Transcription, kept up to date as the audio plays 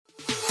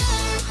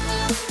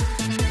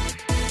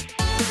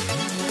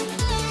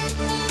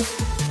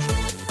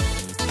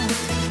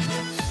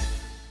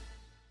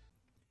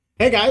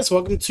Hey guys,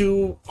 welcome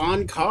to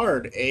On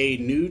Card, a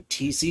new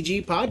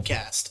TCG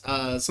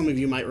podcast. Some of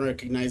you might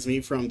recognize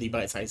me from the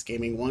Bite Size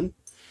Gaming one.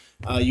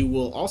 You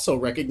will also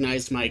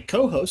recognize my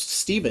co-host,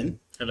 Steven.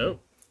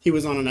 Hello. He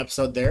was on an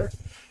episode there.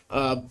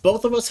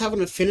 Both of us have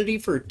an affinity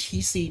for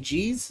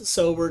TCGs,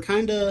 so we're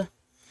kind of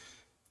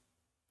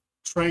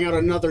trying out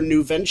another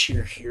new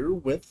venture here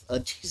with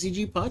a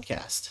TCG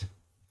podcast.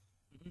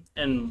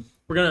 And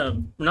we're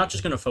not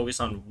just gonna focus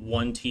on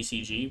one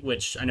TCG,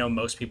 which I know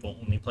most people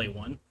only play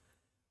one.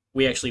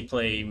 We actually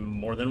play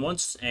more than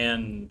once,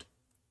 and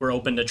we're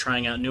open to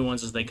trying out new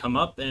ones as they come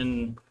up,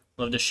 and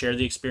love to share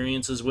the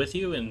experiences with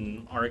you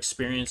and our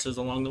experiences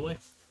along the way.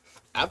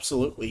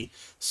 Absolutely.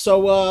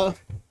 So,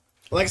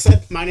 like I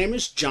said, my name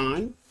is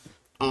John.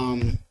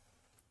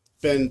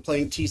 Been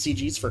playing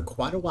TCGs for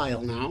quite a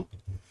while now.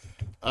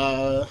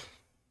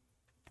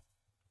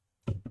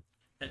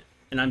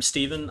 And I'm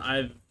Steven.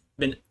 I've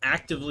been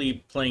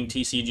actively playing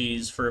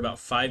TCGs for about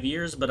 5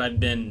 years, but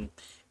I've been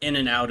in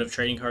and out of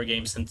trading card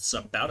games since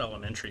about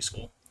elementary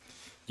school.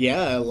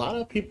 Yeah, a lot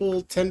of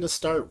people tend to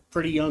start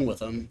pretty young with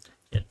them.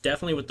 Yeah,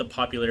 definitely with the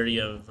popularity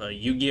of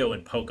Yu-Gi-Oh!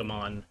 And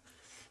Pokemon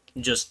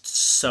just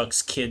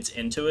sucks kids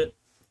into it.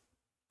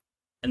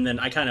 And then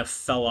I kind of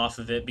fell off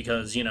of it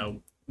because,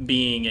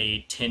 being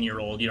a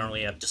 10-year-old, you don't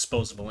really have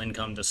disposable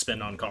income to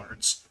spend on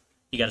cards.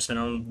 You got to spend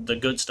on the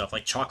good stuff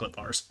like chocolate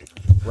bars.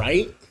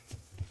 Right?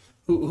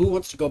 Who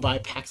wants to go buy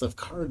packs of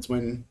cards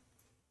when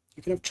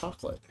you can have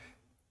chocolate?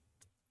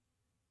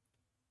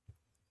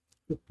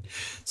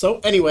 So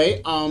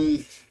anyway,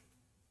 I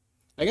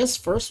guess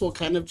first we'll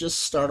kind of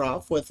just start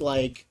off with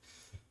like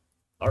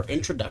our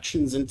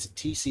introductions into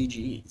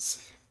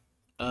TCGs.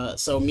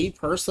 So me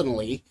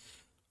personally,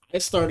 I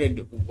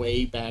started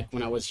way back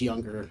when I was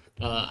younger.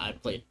 I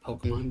played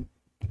Pokemon.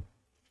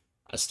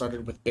 I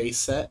started with base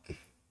set,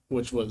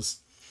 which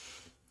was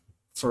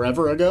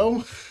forever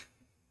ago.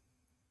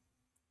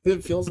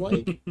 It feels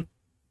like.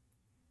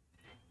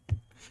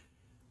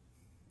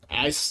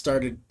 I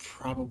started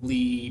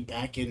probably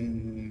back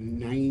in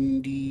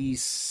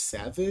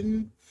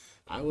 97.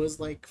 I was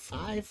like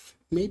 5,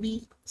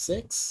 maybe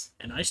 6.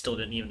 And I still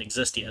didn't even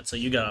exist yet, so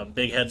you got a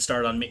big head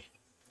start on me.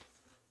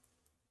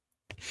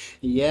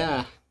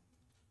 Yeah.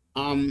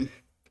 Um,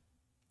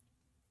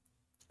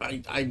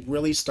 I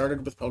really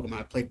started with Pokemon.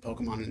 I played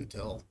Pokemon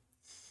until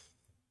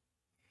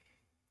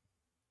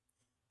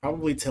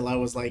probably till I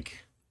was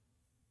like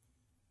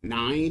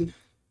 9,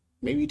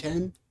 maybe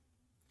 10.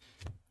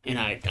 And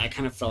I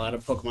kind of fell out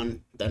of Pokemon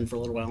then for a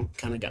little while.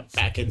 Kind of got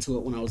back into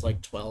it when I was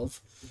like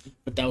 12.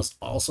 But that was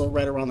also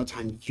right around the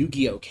time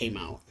Yu-Gi-Oh came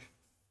out.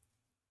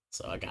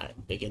 So I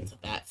got big into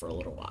that for a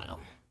little while.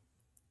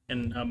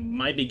 And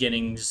my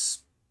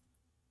beginnings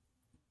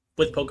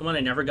with Pokemon, I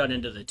never got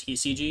into the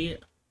TCG.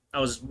 I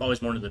was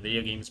always more into the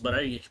video games, but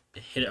I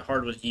hit it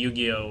hard with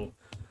Yu-Gi-Oh!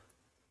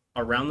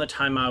 Around the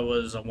time I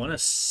want to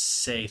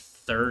say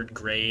third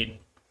grade,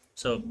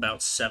 so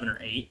about 7 or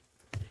 8.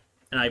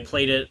 And I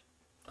played it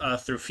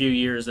through a few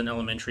years in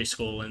elementary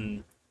school,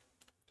 and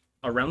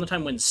around the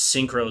time when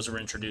synchros were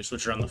introduced,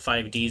 which are on the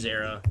 5Ds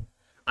era,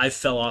 I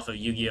fell off of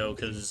Yu-Gi-Oh!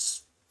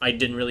 Because I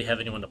didn't really have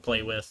anyone to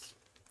play with,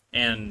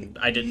 and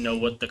I didn't know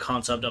what the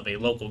concept of a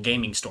local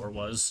gaming store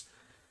was.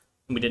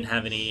 We didn't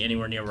have any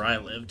anywhere near where I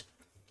lived.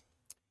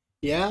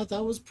 Yeah,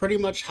 that was pretty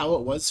much how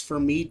it was for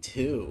me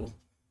too.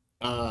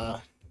 Uh,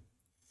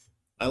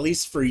 at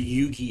least for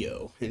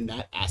Yu-Gi-Oh! In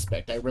that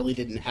aspect, I really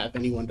didn't have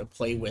anyone to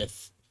play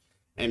with.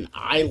 And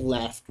I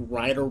left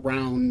right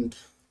around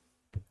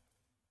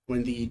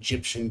when the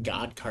Egyptian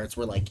god cards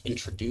were like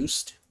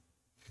introduced.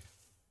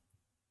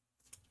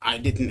 I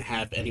didn't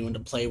have anyone to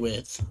play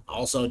with.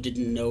 Also,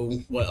 didn't know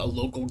what a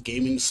local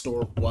gaming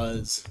store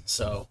was.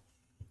 So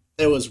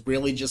it was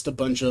really just a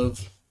bunch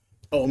of,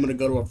 oh, I'm going to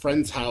go to a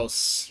friend's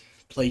house,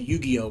 play Yu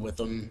Gi Oh! With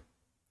them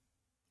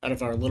out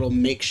of our little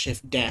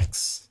makeshift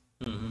decks,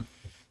 Hmm.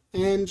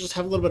 and just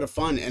have a little bit of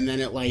fun. And then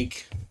it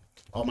like,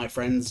 all my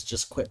friends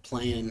just quit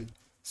playing.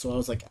 So I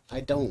was like,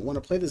 I don't want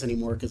to play this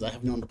anymore because I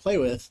have no one to play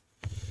with.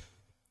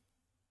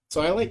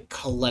 So I like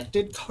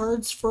collected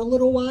cards for a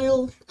little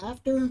while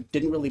after.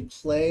 Didn't really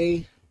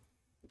play.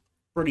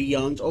 Pretty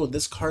young. Oh,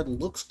 this card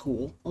looks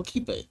cool. I'll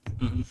keep it.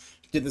 Hmm.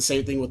 Did the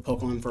same thing with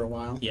Pokemon for a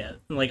while. Yeah,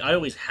 like I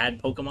always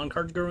had Pokemon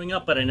cards growing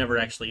up, but I never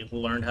actually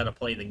learned how to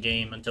play the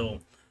game until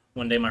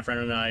one day my friend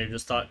and I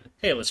just thought,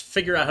 hey, let's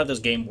figure out how this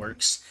game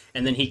works.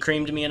 And then he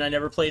creamed me and I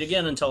never played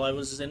again until I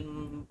was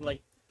in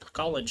like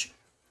college.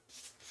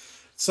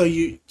 So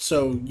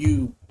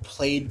you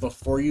played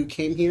before you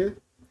came here?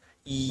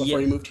 Yeah,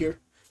 Before you moved here?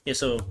 yeah,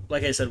 so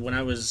like I said, when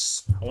I want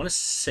to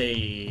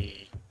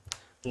say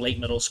late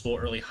middle school,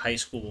 early high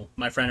school,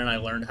 my friend and I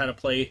learned how to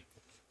play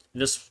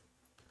this.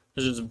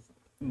 This is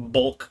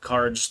bulk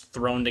cards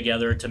thrown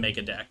together to make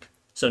a deck.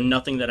 So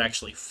nothing that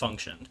actually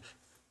functioned.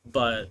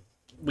 But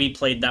we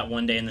played that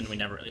one day and then we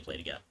never really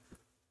played again.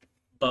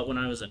 But when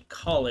I was in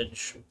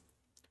college,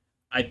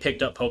 I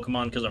picked up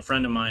Pokemon because a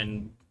friend of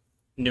mine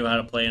knew how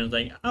to play and was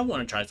like, I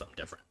want to try something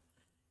different.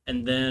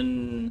 And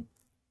then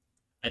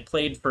I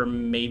played for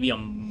maybe a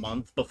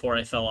month before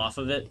I fell off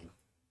of it.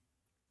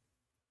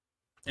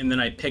 and then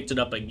I picked it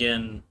up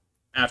again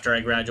after I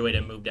graduated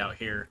and moved out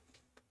here.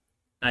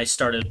 I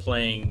started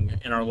playing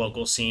in our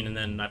local scene, and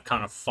then I've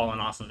kind of fallen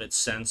off of it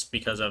since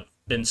because I've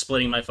been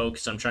splitting my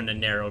focus. I'm trying to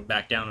narrow it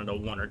back down into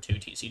one or two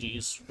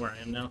TCGs where I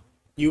am now.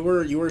 You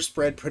were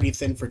spread pretty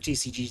thin for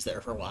TCGs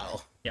there for a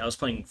while. Yeah, I was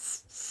playing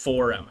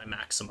four at my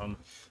maximum.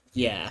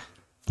 Yeah,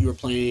 you were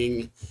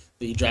playing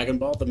the Dragon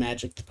Ball, the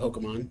Magic, the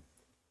Pokemon,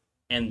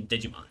 And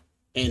Digimon.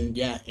 and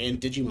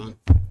Digimon,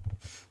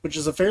 which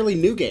is a fairly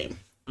new game.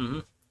 Mm-hmm.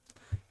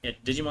 Yeah,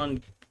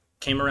 Digimon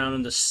came around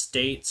in the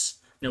States.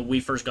 We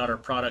first got our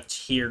product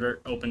here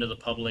open to the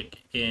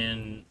public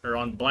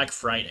on Black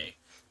Friday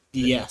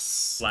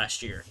Yes.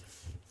 last year.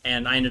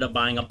 And I ended up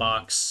buying a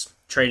box,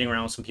 trading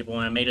around with some people,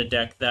 and I made a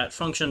deck that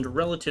functioned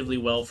relatively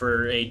well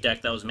for a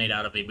deck that was made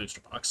out of a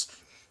booster box.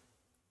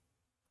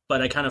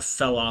 But I kind of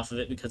fell off of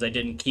it because I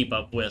didn't keep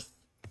up with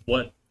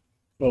what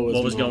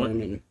was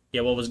going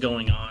what was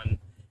going on.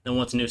 And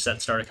once new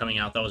sets started coming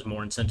out, that was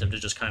more incentive to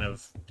just kind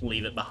of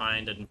leave it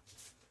behind and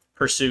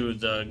pursue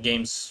the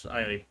games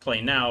I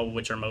play now,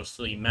 which are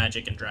mostly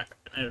Magic and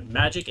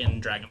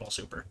Dragon Ball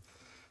Super.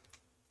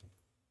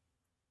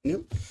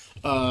 Yep.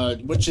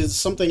 Which is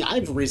something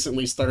I've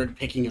recently started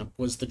picking up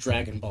was the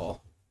Dragon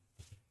Ball.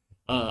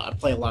 I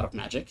play a lot of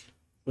Magic,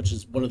 which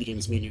is one of the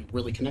games me and you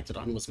really connected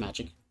on was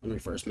Magic when we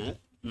first met.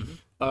 Mm-hmm.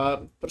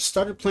 But I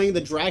started playing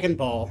the Dragon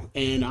Ball,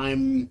 and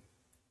I'm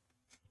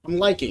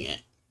liking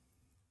it.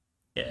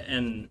 Yeah,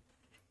 and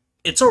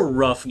it's a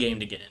rough game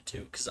to get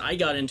into because I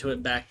got into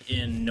it back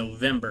in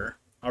November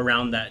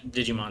around that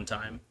Digimon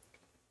time.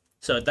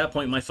 So at that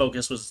point, my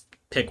focus was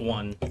pick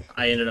one.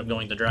 I ended up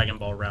going the Dragon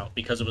Ball route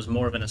because it was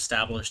more of an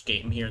established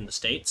game here in the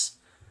States,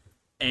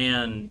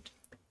 and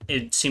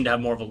it seemed to have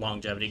more of a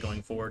longevity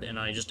going forward, and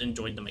I just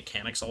enjoyed the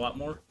mechanics a lot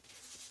more.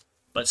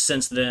 But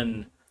since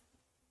then,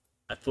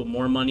 I put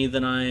more money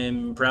than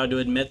I'm proud to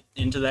admit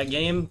into that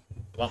game,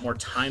 a lot more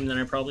time than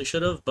I probably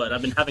should have, but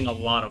I've been having a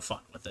lot of fun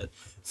with it.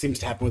 Seems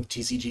to happen with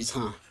TCGs,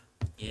 huh?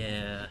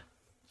 Yeah.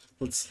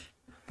 Let's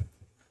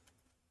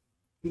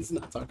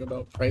not talk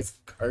about price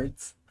of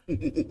cards.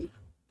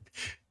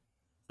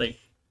 Like,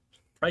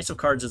 price of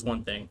cards is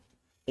one thing,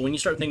 but when you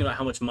start thinking about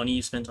how much money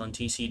you spent on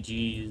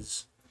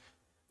TCGs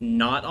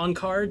not on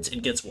cards,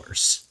 it gets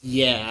worse.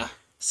 Yeah.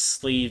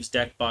 Sleeves,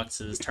 deck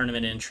boxes,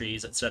 tournament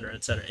entries, etc.,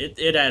 etc.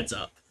 It adds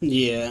up.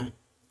 Yeah.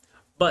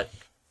 But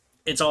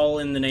it's all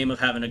in the name of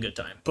having a good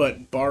time. But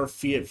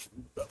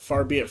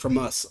far be it from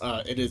us.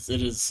 It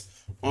is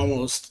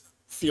almost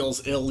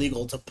feels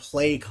illegal to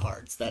play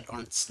cards that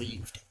aren't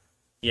sleeved.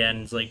 Yeah,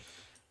 and it's like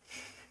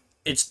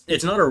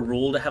it's not a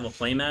rule to have a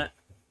playmat,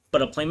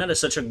 but a playmat is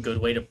such a good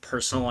way to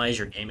personalize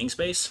your gaming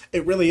space.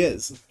 It really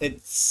is.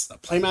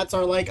 Playmats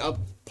are like a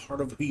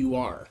part of who you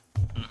are.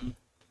 Mm-hmm.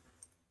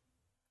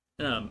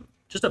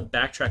 Just to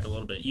backtrack a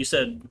little bit, you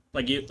said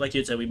like you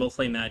had said we both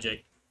play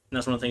Magic, and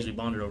that's one of the things we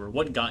bonded over.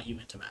 What got you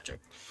into Magic?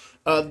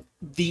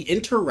 The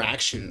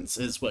interactions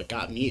is what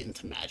got me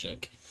into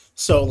Magic.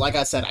 So, like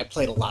I said, I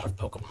played a lot of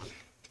Pokemon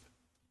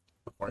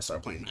before I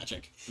started playing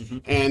Magic,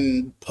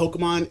 and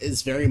Pokemon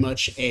is very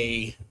much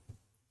a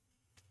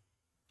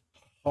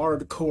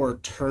hardcore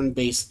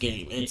turn-based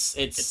game.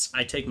 It's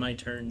I take my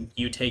turn,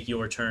 you take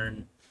your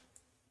turn,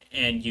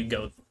 and you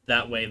go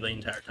that way the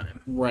entire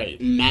time. Right.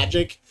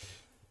 Magic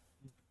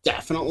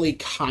definitely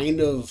kind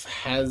of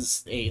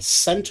has a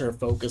center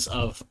focus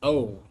of,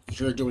 oh,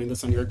 you're doing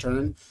this on your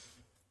turn.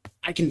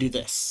 I can do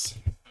this.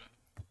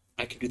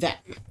 I can do that.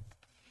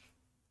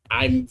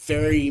 I'm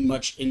very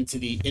much into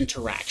the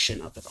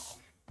interaction of it all.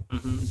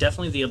 Mm-hmm.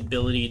 Definitely the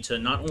ability to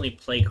not only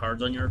play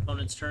cards on your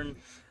opponent's turn,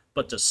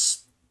 but to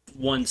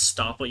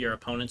stop what your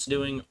opponent's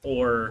doing,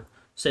 or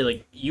say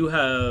like you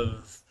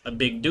have a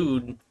big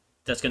dude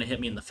that's going to hit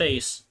me in the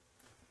face.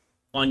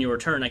 On your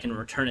turn, I can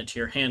return it to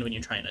your hand when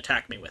you try and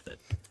attack me with it.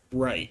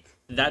 Right.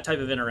 That type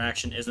of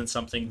interaction isn't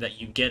something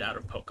that you get out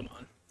of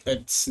Pokemon.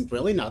 It's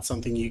really not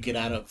something you get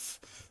out of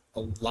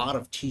a lot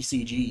of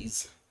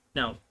TCGs.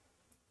 Now,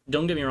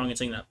 don't get me wrong in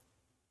saying that.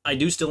 I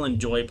do still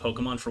enjoy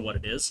Pokemon for what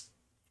it is.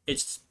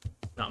 It's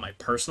not my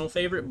personal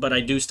favorite, but I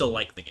do still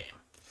like the game.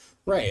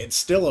 Right. It's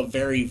still a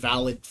very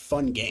valid,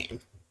 fun game.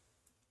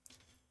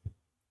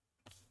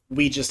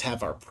 We just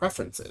have our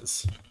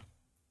preferences.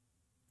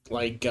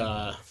 Like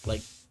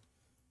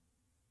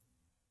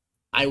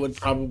I would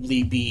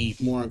probably be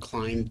more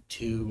inclined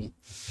to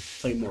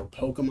play more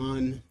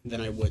Pokemon than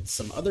I would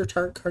some other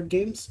tarot card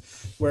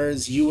games,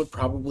 whereas you would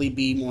probably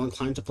be more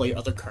inclined to play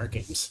other card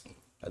games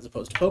as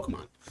opposed to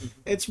Pokemon.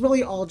 It's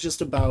really all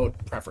just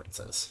about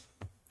preferences.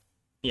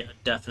 Yeah,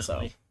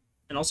 definitely. So.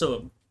 And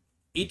also,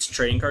 each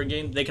trading card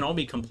game, they can all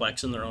be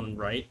complex in their own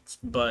right,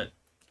 but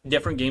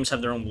different games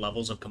have their own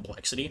levels of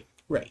complexity.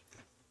 Right.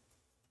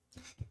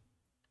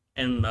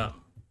 And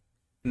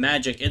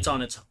Magic, it's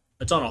on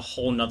a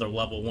whole nother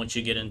level once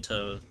you get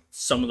into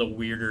some of the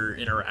weirder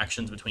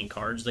interactions between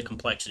cards. The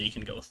complexity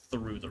can go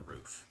through the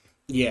roof.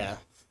 Yeah.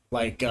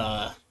 Like,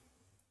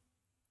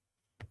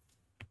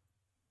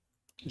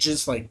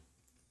 just like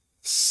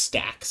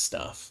stack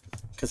stuff.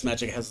 Because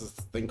Magic has this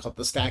thing called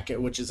the stack,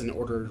 which is an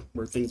order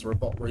where things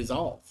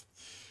resolve.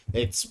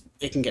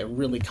 it can get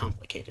really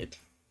complicated.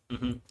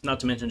 Not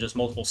to mention just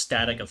multiple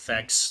static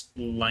effects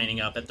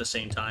lining up at the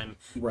same time,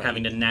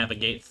 having Right. to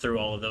navigate through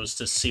all of those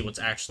to see what's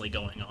actually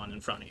going on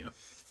in front of you.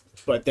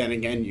 But then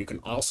again, you can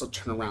also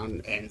turn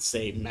around and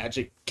say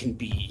magic can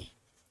be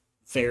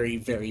very,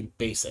 very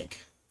basic.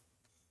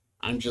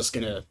 I'm just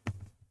gonna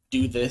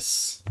do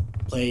this,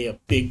 play a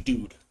big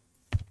dude.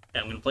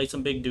 I'm going to play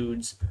some big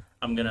dudes.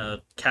 I'm going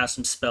to cast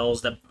some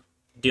spells that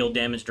deal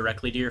damage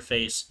directly to your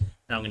face,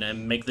 and I'm going to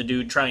make the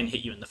dude try and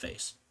hit you in the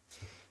face.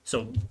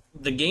 So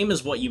the game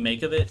is what you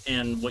make of it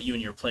and what you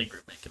and your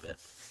playgroup make of it,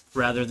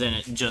 rather than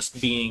it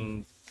just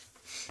being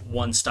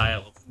one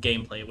style of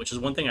gameplay, which is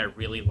one thing I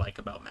really like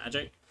about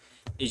Magic,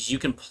 is you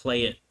can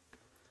play it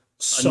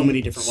So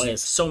many different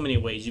ways. so many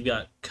ways. You've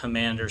got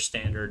Commander,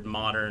 Standard,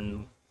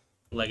 Modern,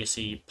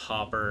 Legacy,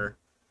 Pauper,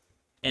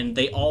 and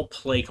they all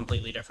play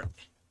completely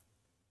differently.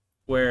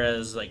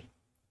 Whereas, like,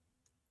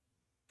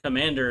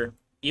 Commander,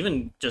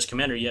 even just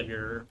Commander, you have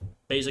your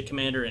basic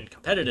Commander and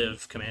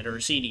competitive Commander, or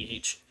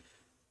CDH.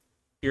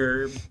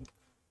 Your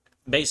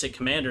basic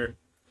Commander,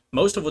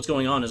 most of what's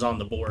going on is on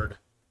the board.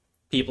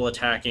 People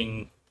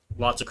attacking,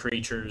 lots of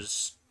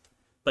creatures.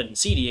 But in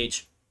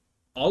CDH,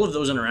 all of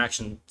those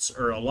interactions,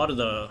 or a lot of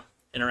the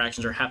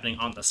interactions, are happening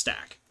on the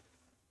stack.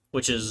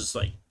 Which is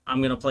like,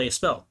 I'm going to play a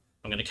spell.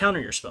 I'm going to counter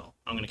your spell.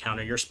 I'm going to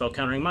counter your spell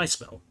countering my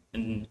spell.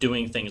 And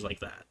doing things like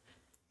that.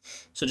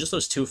 So just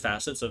those two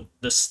facets of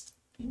this,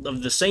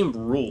 of the same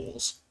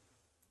rules,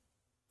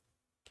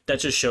 that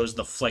just shows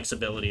the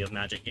flexibility of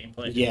Magic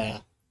gameplay.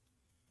 Yeah.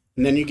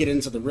 And then you get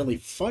into the really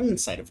fun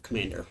side of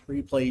Commander, where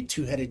you play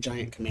two-headed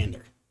giant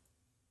Commander.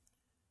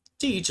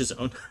 To each his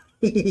own.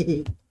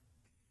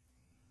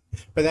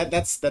 But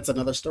that's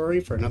another story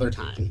for another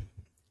time.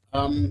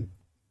 So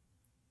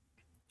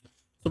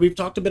we've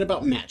talked a bit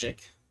about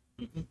Magic.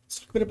 Let's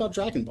talk a bit about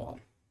Dragon Ball.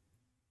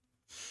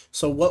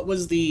 So what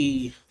was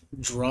the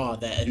draw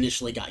that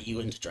initially got you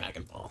into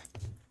Dragon Ball?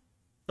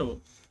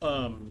 So,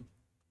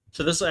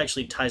 so this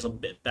actually ties a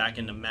bit back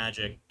into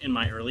Magic. In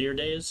my earlier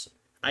days,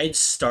 I had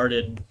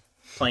started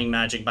playing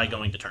Magic by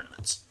going to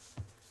tournaments.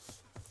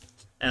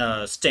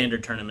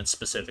 Standard tournaments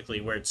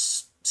specifically, where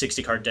it's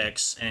 60 card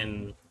decks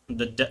and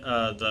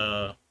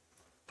the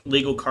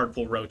legal card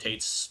pool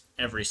rotates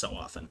every so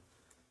often.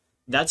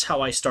 That's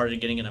how I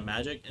started getting into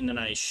Magic, and then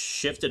I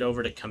shifted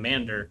over to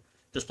Commander,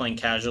 just playing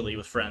casually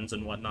with friends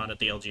and whatnot at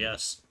the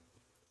LGS.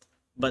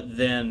 But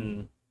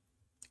then,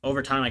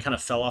 over time, I kind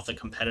of fell off the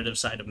competitive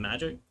side of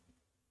Magic.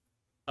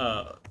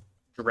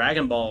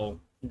 Dragon Ball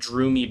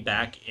drew me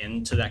back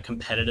into that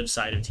competitive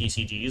side of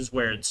TCGs,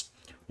 where it's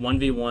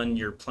 1v1,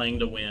 you're playing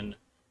to win,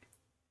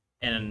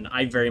 and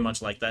I very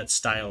much like that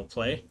style of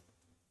play.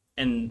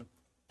 And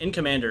in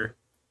Commander,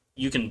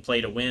 you can play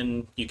to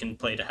win, you can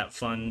play to have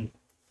fun,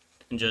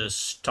 and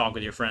just talk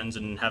with your friends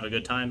and have a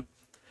good time.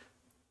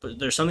 But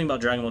there's something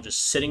about Dragon Ball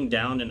just sitting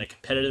down in a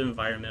competitive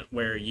environment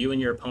where you and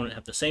your opponent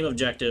have the same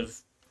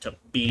objective to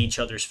beat each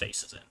other's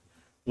faces in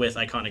with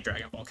iconic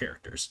Dragon Ball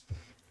characters.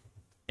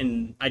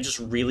 And I just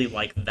really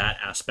like that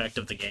aspect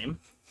of the game.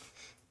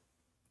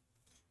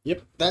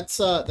 Yep, that's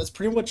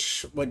pretty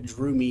much what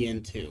drew me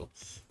into.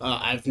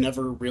 I've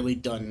never really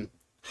done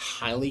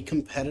highly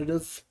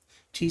competitive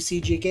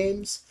TCG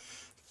games,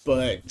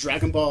 but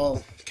Dragon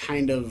Ball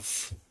kind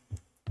of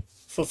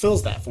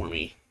fulfills that for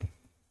me.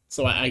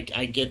 So I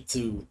get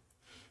to,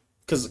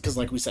 because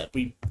like we said,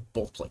 we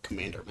both play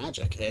Commander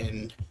Magic,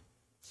 and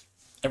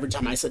every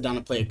time I sit down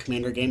to play a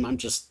Commander game,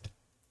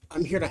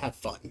 I'm here to have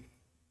fun.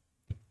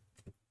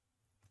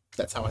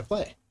 That's how I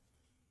play.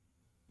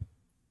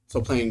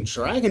 So playing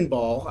Dragon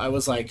Ball, I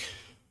was like,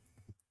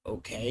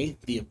 okay,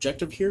 the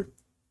objective here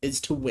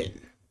is to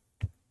win.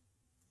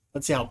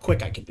 Let's see how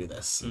quick I can do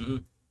this. Mm-hmm.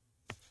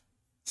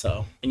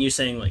 So, And you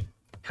saying, like,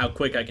 how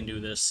quick I can do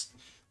this.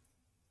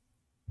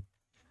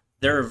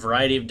 There are a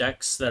variety of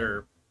decks that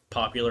are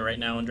popular right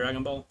now in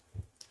Dragon Ball.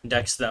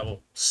 Decks that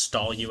will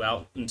stall you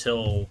out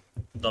until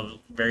the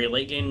very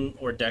late game,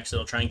 or decks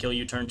that'll try and kill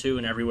you turn 2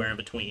 and everywhere in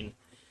between.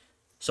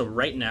 So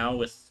right now,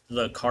 with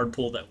the card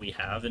pool that we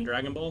have in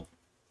Dragon Ball,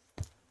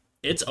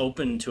 it's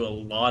open to a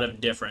lot of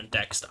different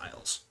deck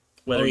styles.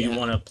 Whether you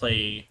want to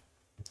play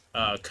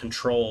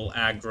control,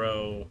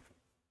 aggro,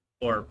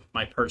 or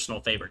my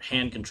personal favorite,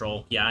 hand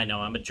control. Yeah, I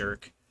know, I'm a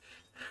jerk.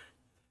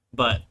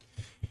 But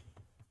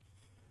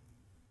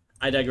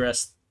I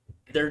digress.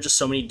 There are just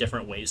so many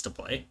different ways to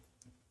play.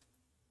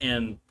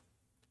 And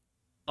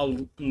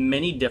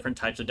many different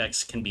types of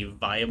decks can be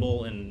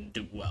viable and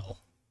do well.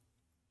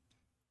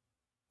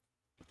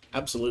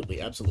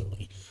 absolutely,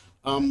 absolutely.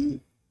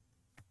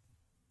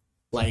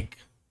 Like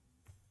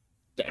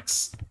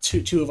decks,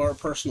 two of our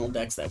personal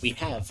decks that we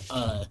have.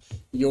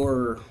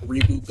 Your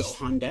Reboot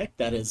Gohan deck,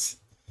 that is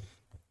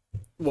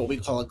what we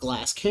call a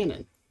glass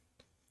cannon.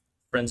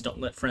 Friends don't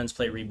let friends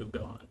play Reboot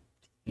Gohan.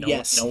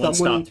 Yes, no one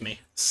stopped me.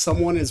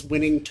 Someone is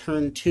winning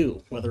turn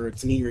 2, whether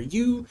it's me or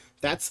you.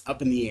 That's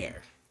up in the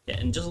air. Yeah,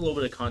 and just a little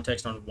bit of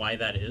context on why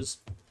that is.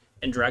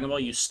 In Dragon Ball,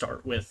 you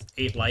start with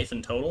 8 life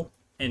in total,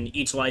 and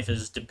each life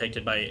is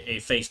depicted by a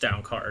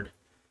face-down card.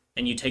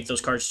 and you take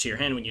those cards to your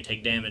hand when you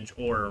take damage,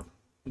 or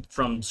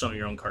from some of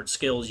your own card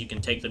skills, you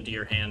can take them to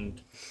your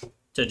hand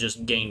to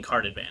just gain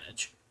card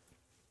advantage.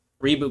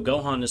 Reboot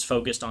Gohan is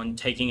focused on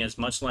taking as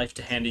much life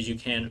to hand as you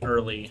can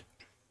early,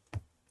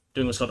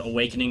 doing what's called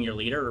awakening your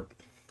leader, or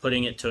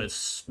putting it to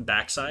its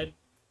backside,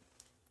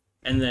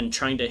 and then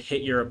trying to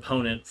hit your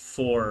opponent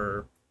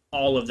for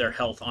all of their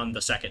health on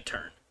the second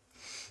turn.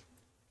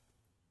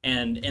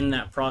 And in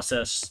that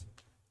process,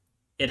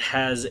 it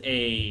has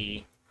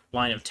a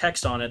line of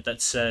text on it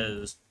that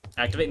says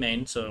activate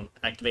main, so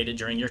activate it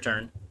during your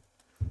turn.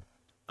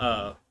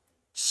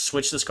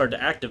 Switch this card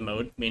to active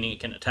mode, meaning it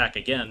can attack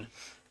again.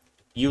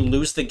 You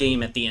lose the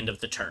game at the end of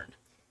the turn.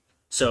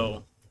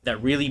 So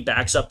that really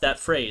backs up that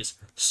phrase.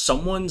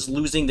 Someone's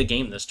losing the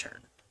game this turn.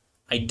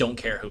 I don't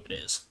care who it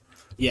is.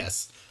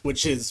 Yes,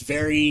 which is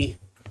very,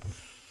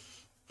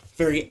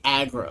 very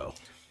aggro.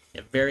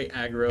 Yeah, very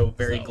aggro,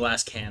 very So.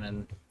 glass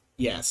cannon,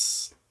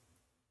 Yes.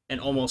 and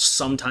almost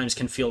sometimes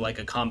can feel like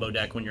a combo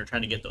deck when you're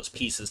trying to get those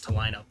pieces to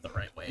line up the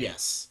right way.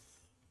 Yes.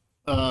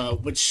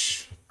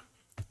 Which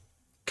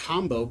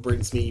combo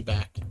brings me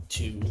back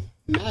to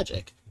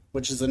Magic,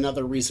 which is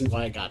another reason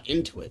why I got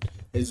into it,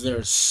 is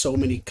there's so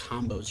many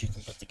combos you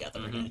can put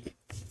together in it.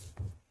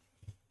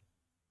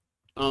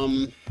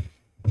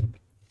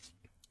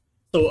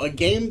 So a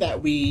game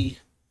that we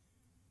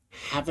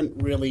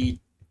haven't really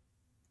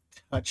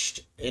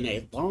touched in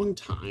a long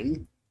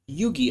time,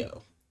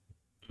 Yu-Gi-Oh!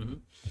 Mhm.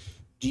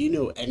 Do you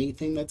know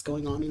anything that's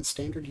going on in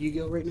standard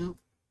Yu-Gi-Oh! Right now?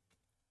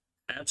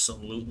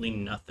 Absolutely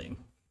nothing.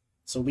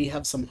 So we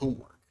have some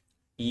homework.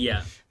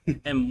 Yeah.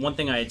 And one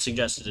thing I had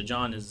suggested to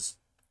John is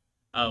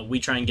we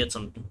try and get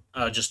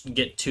just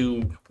get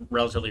two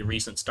relatively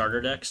recent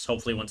starter decks,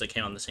 hopefully ones that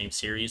came on the same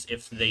series,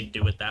 if they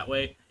do it that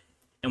way.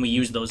 And we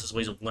use those as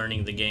ways of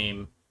learning the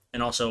game.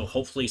 And also,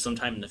 hopefully,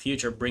 sometime in the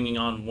future, bringing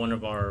on one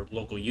of our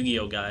local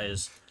Yu-Gi-Oh!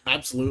 Guys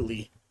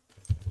Absolutely.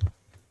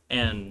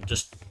 and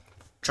just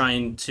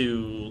trying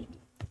to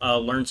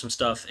learn some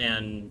stuff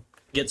and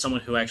get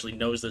someone who actually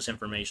knows this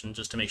information,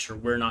 just to make sure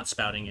we're not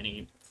spouting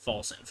any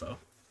false info.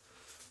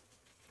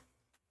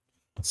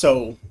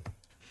 So,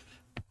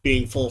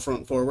 being full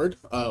front forward,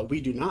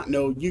 we do not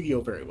know Yu-Gi-Oh!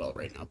 Very well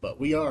right now, but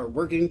we are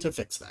working to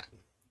fix that.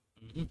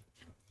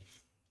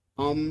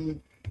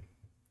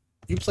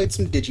 You played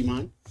some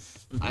Digimon.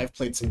 I've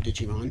played some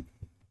Digimon.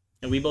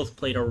 And we both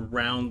played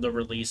around the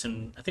release,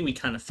 and I think we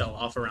kind of fell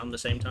off around the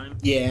same time.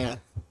 Yeah,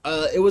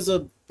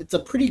 it's a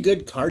pretty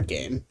good card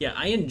game. Yeah,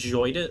 I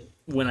enjoyed it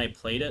when I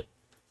played it.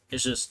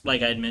 It's just,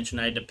 like I had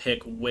mentioned, I had to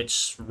pick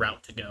which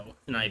route to go,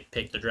 and I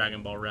picked the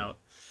Dragon Ball route.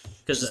 It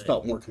Because, just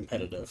felt more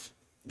competitive.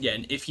 yeah,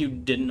 and if you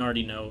didn't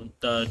already know,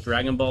 the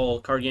Dragon Ball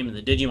card game and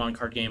the Digimon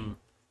card game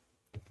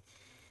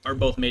are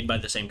both made by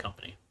the same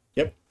company.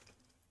 Yep.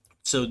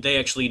 So they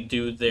actually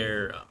do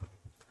their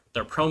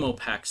promo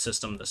pack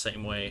system the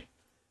same way,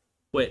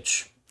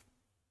 which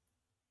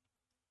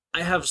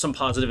I have some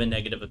positive and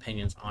negative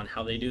opinions on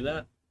how they do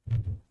that.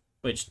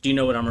 Which, do you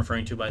know what I'm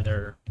referring to by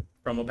their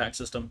promo pack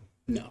system?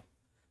 No.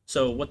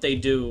 So what they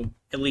do,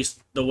 at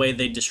least the way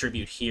they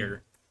distribute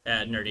here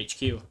at Nerd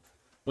HQ,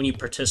 when you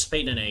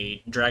participate in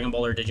a Dragon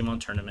Ball or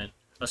Digimon tournament,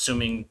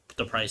 assuming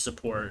the prize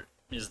support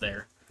is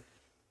there,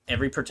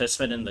 every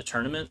participant in the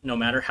tournament, no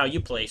matter how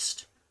you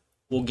placed,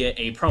 will get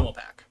a promo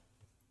pack.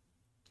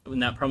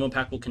 And that promo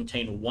pack will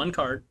contain one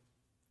card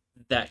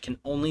that can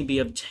only be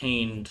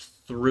obtained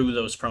through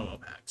those promo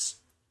packs.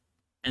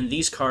 And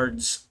these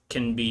cards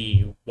can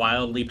be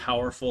wildly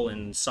powerful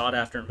and sought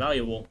after and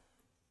valuable,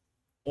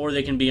 or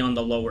they can be on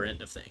the lower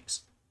end of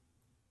things.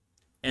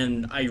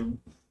 And I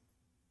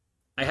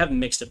have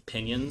mixed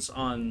opinions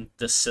on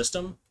this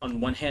system. On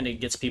one hand, it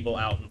gets people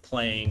out and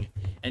playing,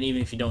 and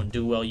even if you don't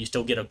do well, you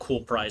still get a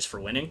cool prize for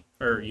winning,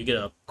 or you get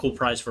a cool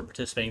prize for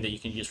participating that you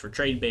can use for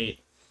trade bait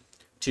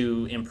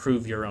to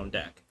improve your own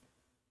deck.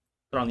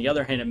 But on the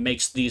other hand, it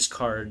makes these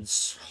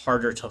cards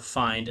harder to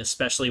find,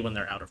 especially when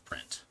they're out of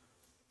print.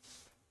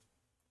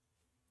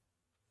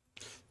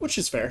 Which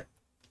is fair.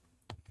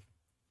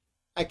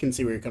 I can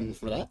see where you're coming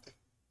from for that.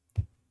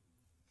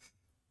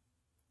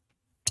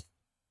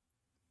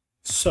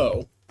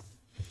 So,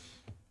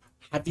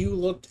 have you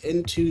looked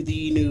into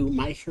the new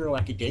My Hero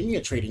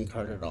Academia trading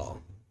card at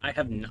all? I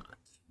have not.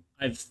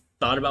 I've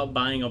thought about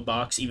buying a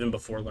box even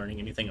before learning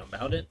anything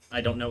about it.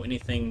 I don't know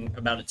anything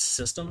about its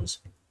systems,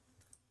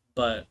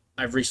 but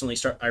I've recently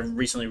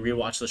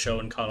rewatched the show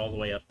and caught all the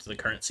way up to the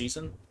current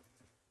season.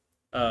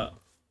 I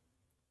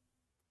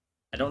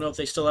don't know if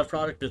they still have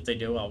product. If they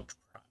do, I'll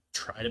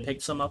try to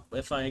pick some up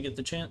if I get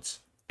the chance.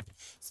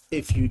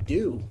 If you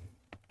do,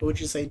 what would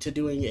you say to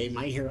doing a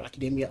My Hero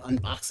Academia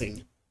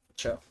unboxing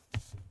show?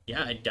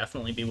 Yeah, I'd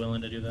definitely be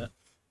willing to do that.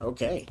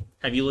 Okay.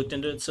 Have you looked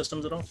into its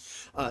systems at all?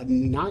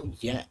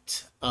 Not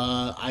yet.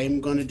 I'm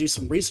going to do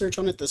some research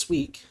on it this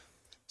week.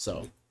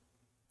 So,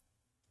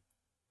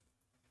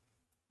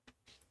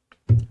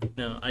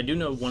 No, I do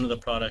know one of the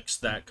products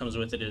that comes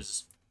with it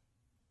is,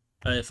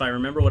 if I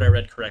remember what I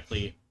read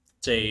correctly,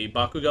 it's a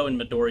Bakugo and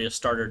Midoriya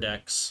starter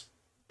decks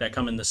that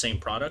come in the same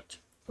product.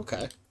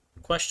 okay.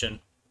 Question: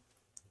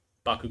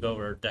 Bakugo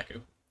or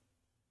Deku?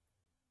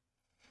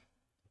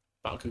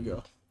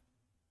 Bakugo.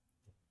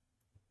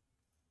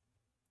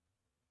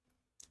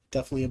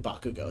 Definitely a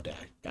Bakugo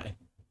guy.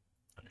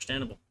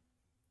 Understandable.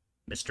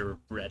 Mr.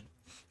 Red.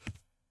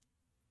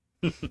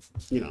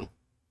 You know.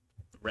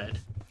 Red.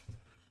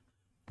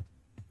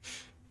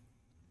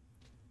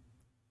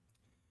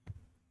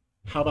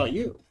 How about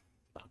you?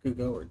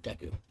 Bakugo or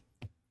Deku?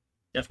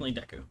 Definitely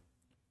Deku.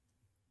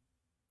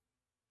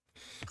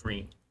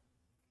 Green.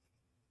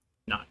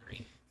 Not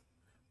green.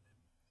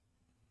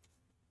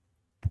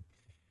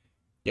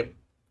 Yep.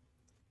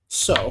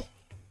 So,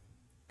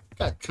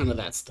 got kind of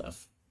that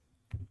stuff.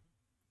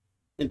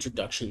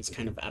 Introductions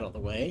kind of out of the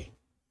way.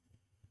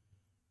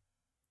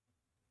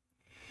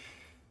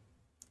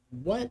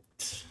 What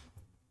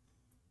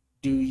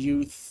do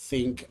you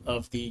think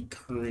of the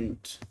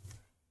current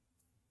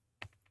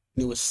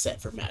newest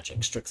set for Magic,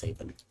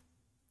 Strixhaven?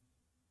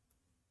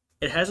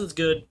 It has its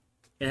good,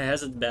 it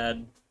has its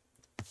bad.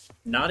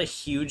 Not a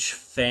huge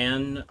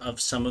fan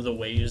of some of the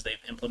ways they've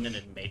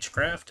implemented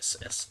Magecraft,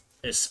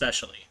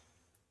 especially.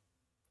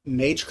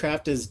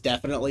 Magecraft is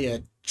definitely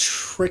a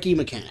tricky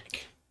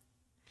mechanic.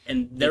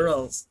 And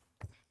there's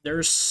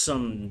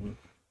some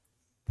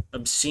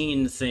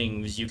obscene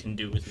things you can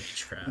do with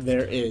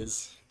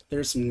Magecraft.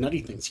 There's some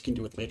nutty things you can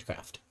do with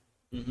Magecraft.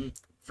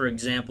 For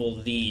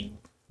example, the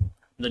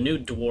new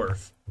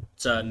dwarf.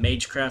 It's a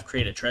Magecraft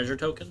create a treasure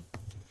token.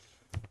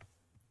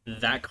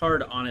 That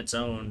card on its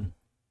own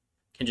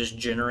can just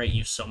generate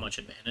you so much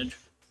advantage.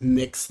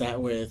 Mix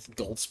that with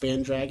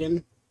Goldspan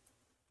Dragon.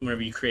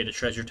 Whenever you create a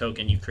treasure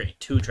token, you create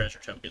 2 treasure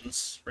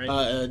tokens, right?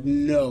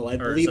 No, I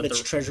believe that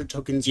it's treasure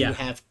tokens you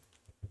have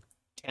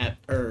tap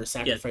or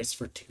sacrificed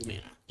for 2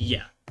 mana.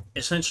 Yeah,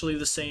 essentially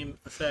the same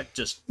effect,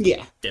 just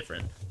Yeah.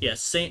 different. Yeah,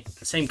 same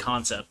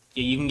concept.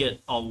 Yeah, you can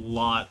get a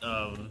lot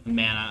of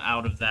mana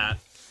out of that.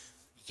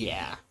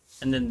 Yeah.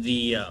 And then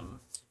the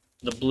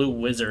blue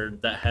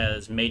wizard that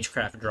has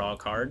Magecraft draw a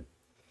card.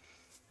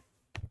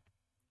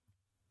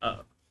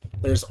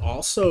 There's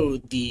also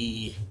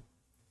the,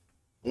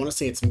 I want to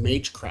say it's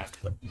Magecraft,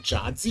 but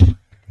Jadzi?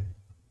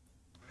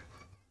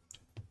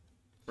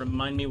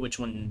 Remind me which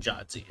one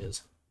Jadzi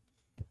is.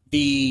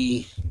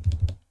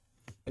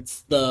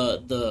 It's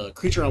the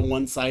creature on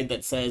one side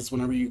that says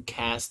whenever you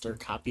cast or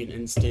copy an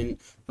instant,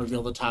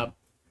 reveal the top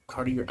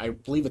card of your, I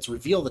believe it's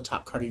reveal the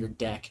top card of your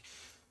deck.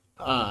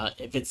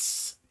 If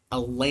it's a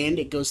land,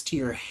 it goes to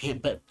your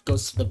hand, but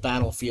goes to the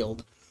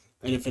battlefield.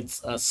 And if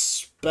it's a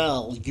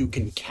spell, you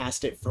can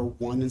cast it for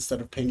 1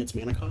 instead of paying its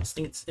mana I cost.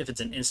 think it's if it's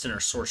an instant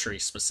or sorcery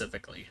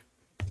specifically.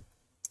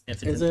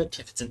 If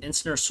it's an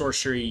instant or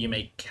sorcery, you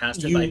may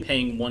cast it by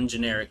paying 1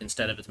 generic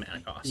instead of its mana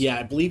cost. Yeah,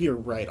 I believe you're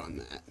right on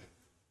that.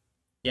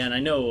 Yeah, and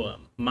I know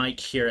Mike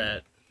here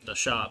at the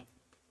shop,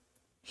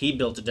 he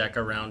built a deck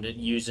around it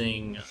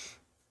using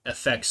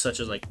effects such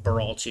as like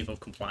Baral, Chief of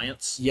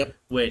Compliance. Yep.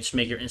 Which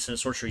make your instant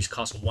sorceries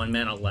cost 1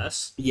 mana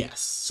less.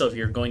 Yes. So if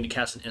you're going to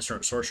cast an instant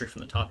or sorcery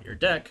from the top of your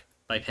deck,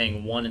 by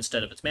paying 1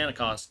 instead of its mana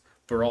cost,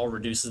 Baral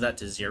reduces that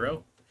to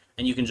 0.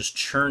 And you can just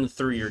churn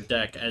through your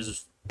deck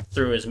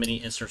through as many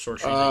instant or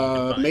sorceries as you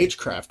can find.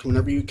 Magecraft.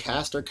 Whenever you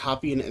cast or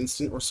copy an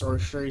instant or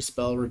sorcery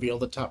spell, reveal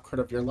the top card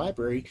of your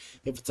library.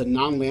 If it's a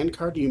non-land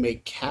card, you may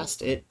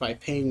cast it by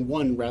paying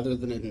 1 rather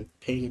than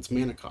paying its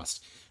mana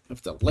cost. If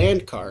it's a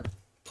land card,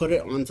 put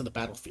it onto the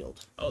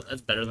battlefield. Oh,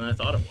 that's better than I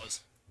thought it was.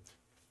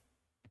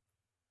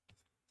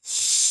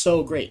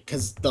 So great,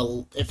 because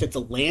if it's a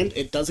land,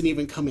 it doesn't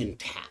even come in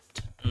tapped.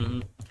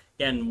 Mm-hmm.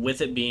 Yeah, and with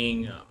it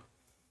being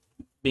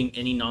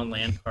any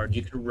non-land card,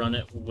 you could run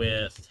it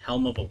with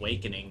Helm of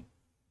Awakening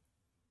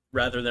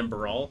rather than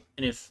Baral.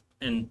 And if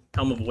in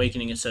Helm of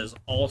Awakening it says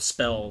all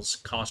spells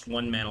cost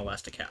 1 mana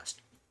less to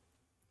cast.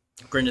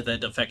 Granted,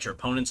 that affects your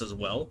opponents as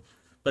well,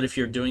 but if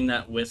you're doing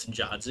that with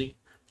Jadzi,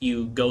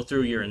 you go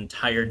through your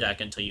entire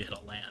deck until you hit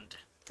a land.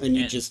 And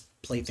you just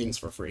play things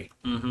for free.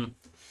 Mm-hmm.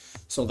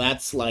 So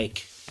that's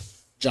like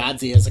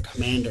Jadzi as a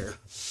commander.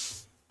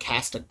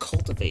 Cast a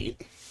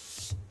Cultivate.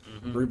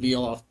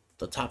 Reveal off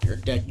the top of your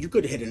deck. You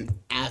could hit an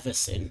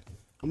Avacyn.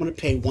 I'm going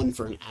to pay 1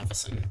 for an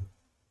Avacyn.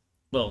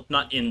 Well,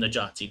 not in the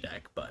Jotzi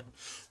deck, but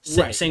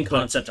Right, same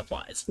concept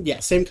applies. Yeah,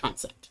 same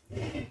concept.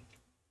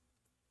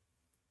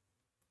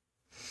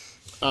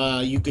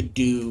 You could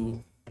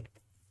do,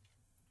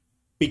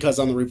 because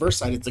on the reverse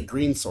side it's a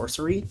green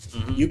sorcery,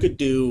 you could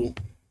do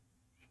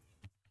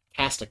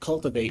cast a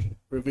Cultivate,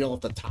 reveal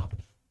at the top,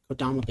 go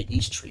down with the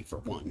East Tree for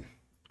 1.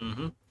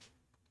 Mm-hmm.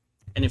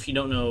 And if you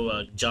don't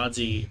know,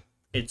 Jadzi,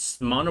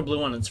 it's mono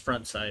blue on its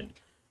front side,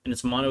 and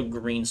it's mono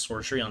green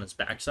sorcery on its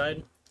back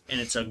side, and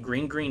it's a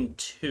green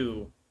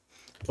 2.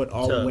 Put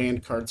all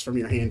land cards from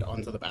your hand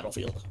onto the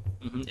battlefield.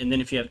 Mm-hmm. And then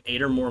if you have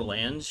 8 or more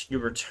lands, you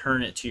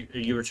return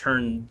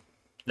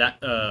that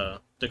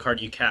the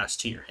card you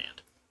cast to your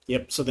hand.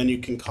 Yep. So then you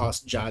can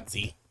cast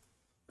Jadzi.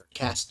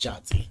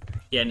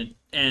 Yeah,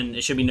 and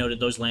it should be noted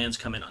those lands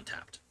come in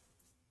untapped.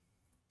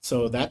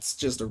 So that's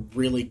just a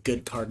really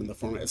good card in the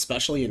format,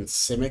 especially in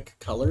Simic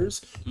colors,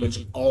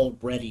 which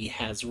already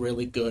has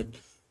really good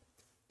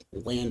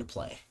land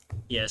play.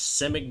 Yes,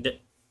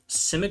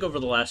 Simic over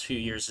the last few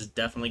years has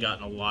definitely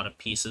gotten a lot of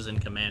pieces in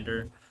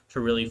Commander, to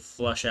really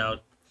flush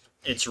out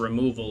its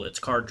removal, its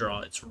card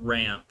draw, its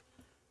ramp.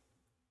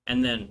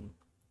 And then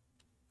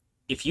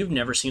if you've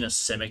never seen a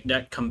Simic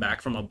deck come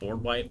back from a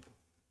board wipe,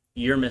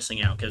 you're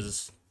missing out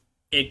because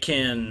it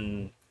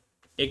can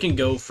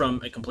go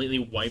from a completely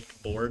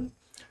wiped board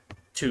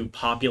to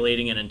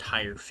populating an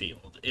entire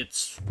field.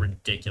 It's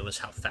ridiculous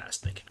how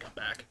fast they can come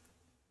back.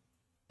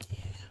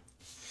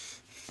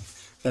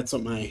 That's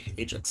what my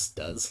Ajax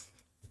does.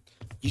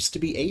 Used to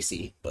be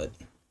AC, but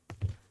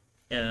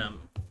And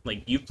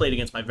like you've played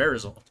against my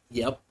Verizol,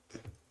 yep.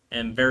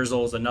 and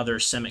Verizol is another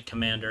Simic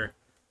commander,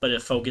 but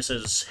it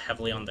focuses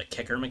heavily on the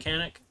kicker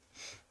mechanic.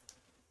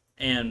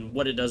 And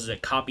what it does is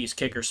it copies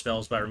kicker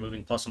spells by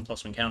removing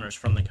 +1/+1 counters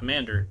from the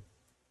commander.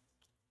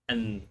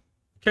 And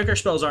kicker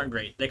spells aren't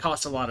great. They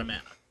cost a lot of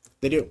mana.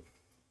 They do.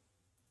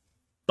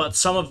 But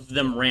some of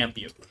them ramp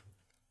you.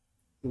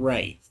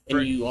 Right. And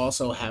Right. you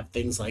also have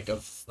things like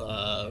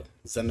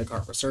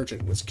Zendikar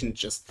Resurgent, which can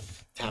just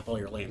tap all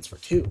your lands for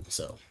 2.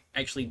 So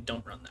Actually,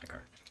 don't run that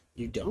card.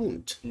 you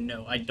don't.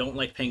 No, I don't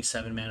like paying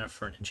 7 mana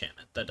for an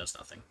enchantment. That does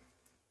nothing.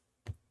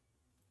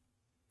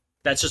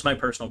 That's just my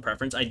personal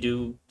preference. I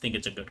do think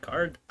it's a good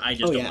card. I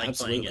just don't like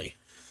playing it.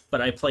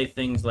 But I play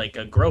things like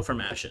a Grow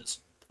from Ashes,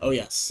 Oh,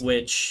 yes.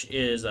 which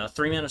is a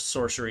 3 mana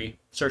sorcery.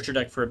 Search your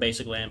deck for a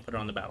basic land, put it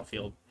on the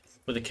battlefield,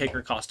 with a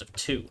kicker cost of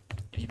 2.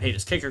 If you pay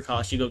this kicker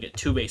cost, you go get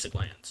 2 basic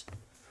lands.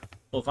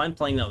 Well, if I'm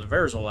playing that with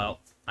Verizol out,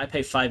 I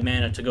pay 5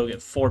 mana to go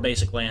get 4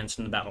 basic lands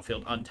from the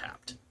battlefield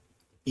untapped.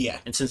 Yeah.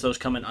 And since those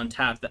come in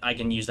untapped, I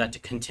can use that to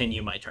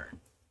continue my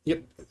turn.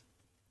 Yep.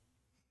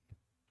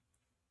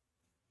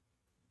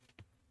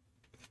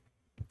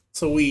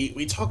 So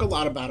we talk a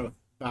lot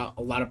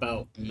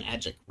about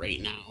Magic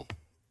right now.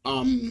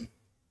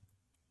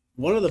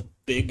 One of the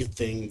big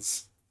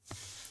things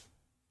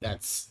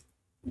that's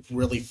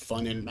really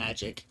fun in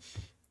Magic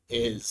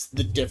is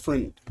the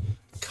different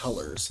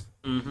colors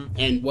Mm-hmm.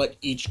 and what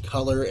each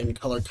color and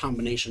color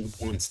combination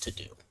wants to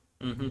do.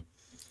 Mm-hmm.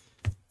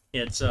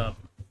 It's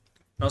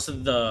also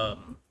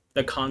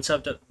the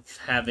concept of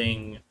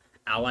having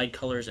allied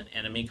colors and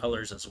enemy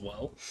colors as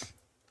well.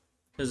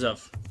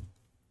 Because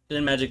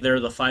in Magic there are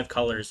the 5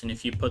 colors, and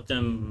if you put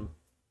them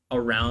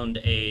around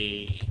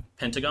a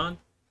pentagon,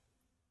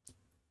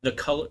 the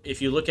color.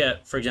 If you look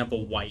at, for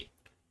example, white,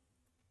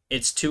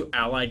 its 2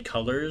 allied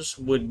colors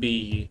would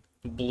be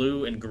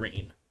blue and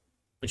green,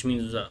 which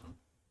means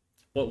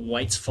what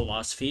white's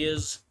philosophy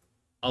is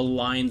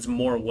aligns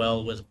more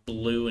well with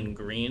blue and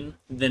green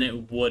than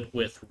it would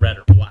with red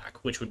or black,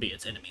 which would be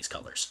its enemy's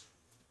colors.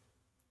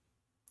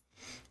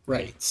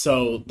 Right.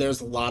 So there's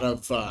a lot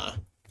of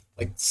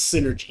like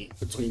synergy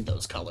between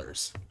those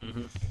colors.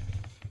 Mm-hmm.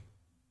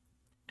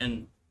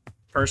 And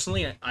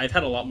personally, I've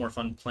had a lot more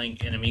fun playing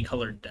enemy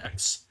colored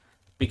decks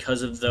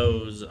because of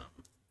those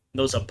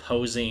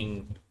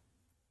opposing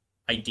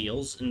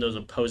ideals and those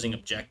opposing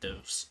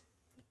objectives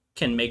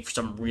can make for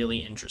some really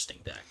interesting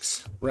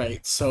decks.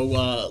 Right. So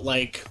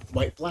like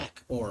white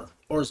black or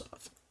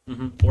Orzhov.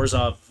 Mm-hmm.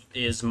 Orzhov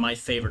is my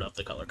favorite of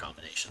the color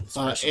combinations.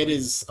 It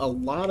is a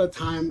lot of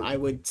time, I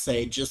would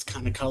say, just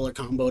kind of color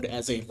comboed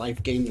as a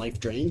life gain, life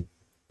drain.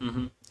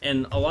 Mm-hmm.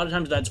 And a lot of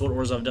times that's what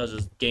Orzhov does,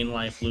 is gain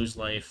life, lose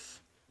life.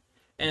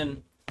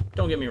 And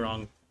don't get me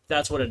wrong,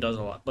 that's what it does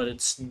a lot. But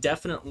it's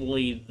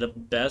definitely the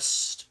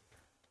best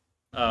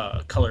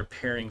color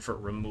pairing for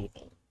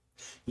removal.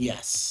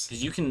 Yes.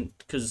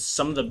 Because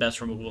some of the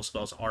best removal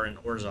spells are in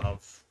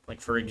Orzhov.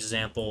 Like, for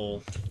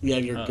example... You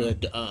have your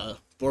good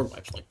board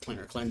wipes, like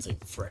Planar Cleansing,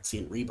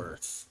 Phyrexian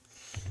Rebirth.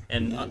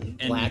 And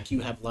black,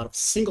 you have a lot of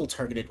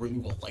single-targeted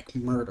removal, like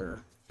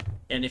Murder.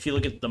 And if you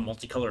look at the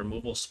multicolor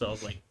removal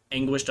spells, like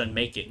Anguished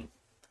Unmaking,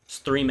 it's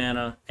 3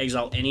 mana,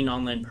 exile any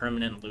non-land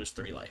permanent, and lose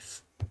 3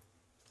 life.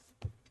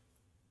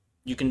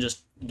 You can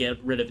just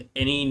get rid of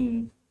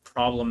any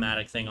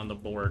problematic thing on the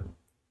board,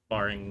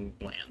 barring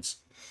lands.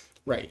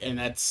 Right, and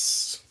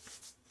that's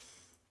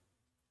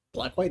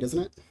black-white, isn't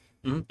it?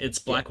 Mm-hmm. It's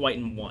black, white,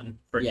 and 1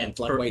 for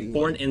white,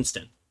 an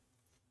instant.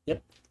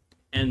 Yep.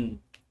 And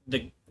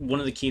one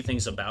of the key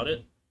things about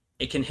it,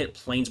 it can hit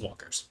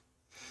planeswalkers.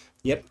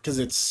 Yep, because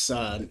it's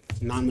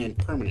non-land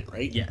permanent,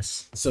 right?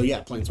 Yes. So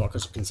yeah,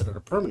 planeswalkers are considered a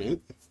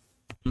permanent.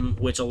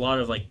 Which a lot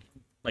of like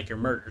your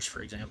murders,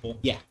 for example.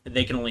 Yeah.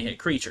 They can only hit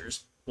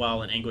creatures.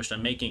 While in Anguished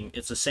Unmaking,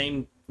 it's the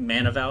same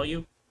mana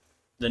value,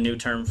 the new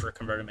term for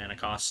converted mana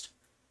cost.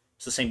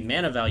 It's the same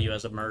mana value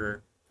as a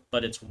murder,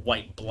 but it's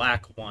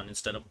white-black 1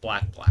 instead of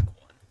black-black 1.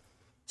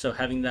 So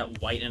having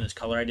that white in its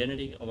color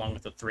identity, along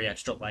with the 3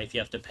 extra life you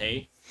have to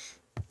pay,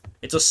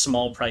 it's a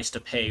small price to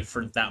pay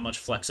for that much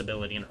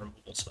flexibility in a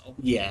removal spell.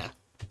 Yeah.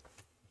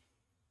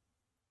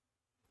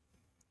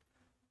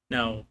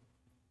 Now,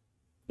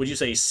 would you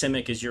say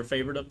Simic is your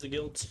favorite of the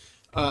guilds?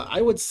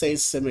 I would say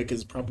Simic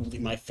is probably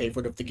my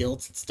favorite of the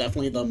guilds. It's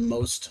definitely the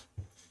most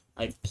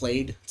I've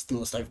played. It's the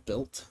most I've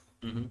built.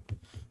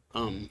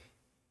 Mm-hmm.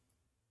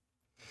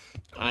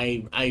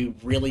 I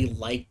really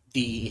like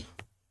the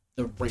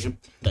ramp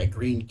that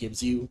green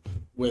gives you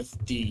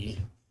with the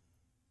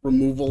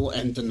removal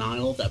and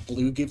denial that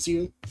blue gives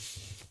you.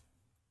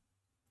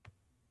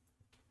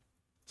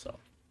 So.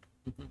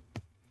 Mm-hmm.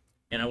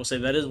 And I will say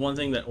that is one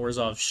thing that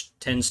Orzhov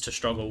tends to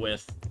struggle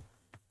with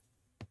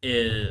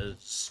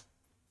is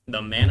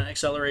the mana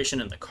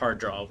acceleration and the card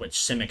draw, which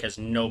Simic has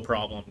no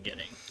problem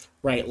getting.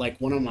 Right, like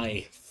one of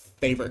my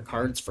favorite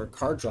cards for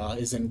card draw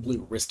is in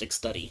blue, Rhystic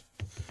Study.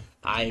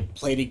 I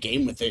played a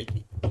game with it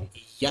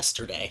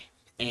yesterday,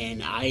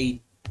 and I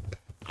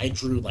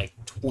drew like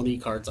 20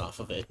 cards off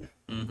of it.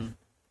 Mm-hmm.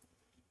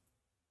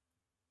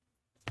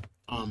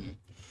 Um,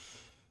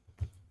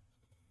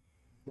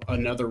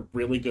 Another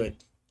really good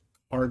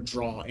card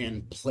draw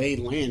and play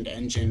land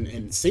engine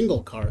and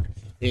single card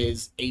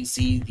is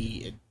AC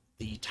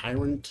the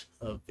Tyrant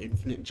of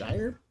Infinite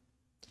Gyre.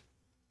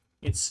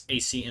 It's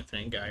AC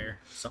Infinite Gyre,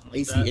 something like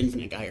AC that.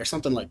 Infinite Gyre,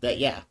 something like that.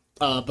 Yeah.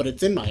 But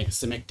it's in my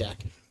Simic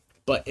deck.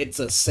 But it's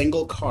a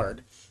single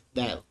card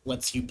that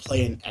lets you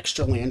play an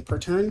extra land per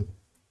turn,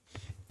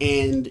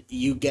 and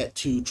you get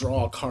to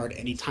draw a card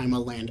anytime a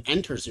land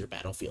enters your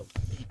battlefield,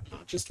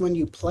 not just when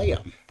you play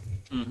them.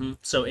 Mm-hmm.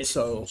 So,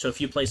 So so if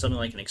you play something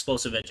like an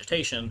Explosive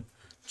Vegetation,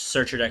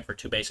 search your deck for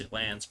 2 basic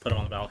lands, put them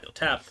on the battlefield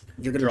tap.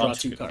 you're gonna draw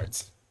 2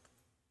 cards.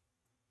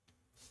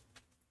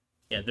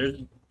 Yeah,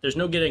 there's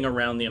no getting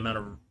around the amount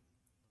of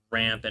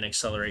ramp and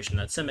acceleration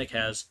that Simic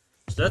has.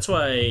 So that's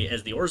why,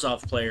 as the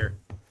Orzhov player,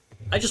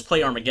 I just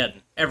play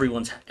Armageddon.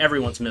 Everyone's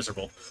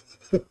miserable.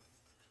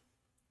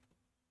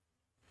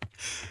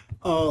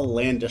 Oh,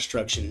 land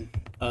destruction.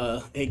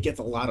 It gets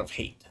a lot of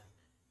hate.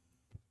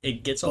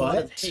 It gets a lot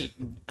of But hate.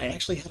 I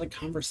actually had a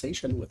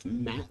conversation with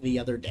Matt the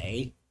other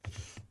day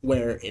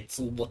where it's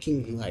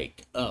looking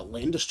like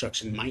land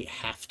destruction might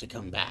have to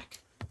come back.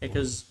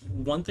 Because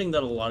one thing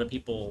that a lot of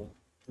people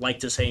like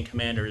to say in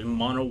Commander is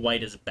mono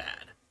white is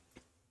bad.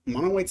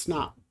 Mono white's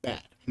not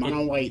bad.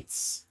 Mono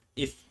white's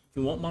If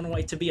you want mono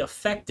white to be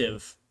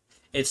effective,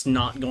 it's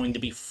not going to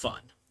be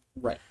fun.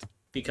 right.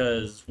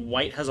 Because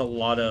white has a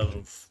lot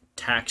of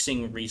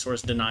taxing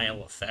resource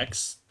denial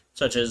effects,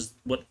 such as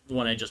what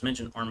one I just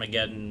mentioned,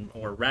 Armageddon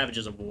or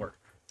Ravages of War.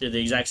 They're the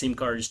exact same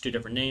card, just 2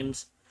 different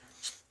names.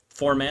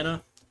 4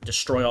 mana,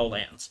 destroy all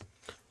lands.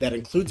 That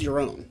includes your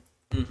own.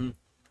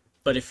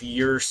 But if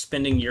you're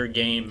spending your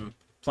game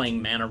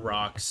playing mana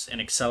rocks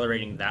and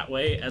accelerating that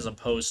way, as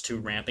opposed to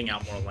ramping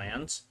out more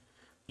lands,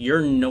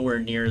 you're nowhere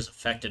near as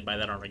affected by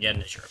that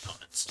Armageddon as your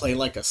opponents. Play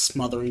like a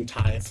Smothering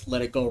Tithe.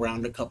 Let it go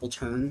around a couple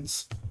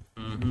turns.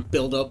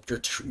 Build up your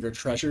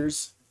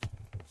treasures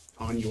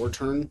on your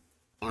turn.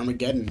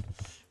 Armageddon.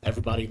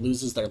 Everybody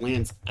loses their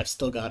lands. I've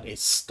still got a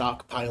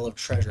stockpile of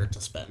treasure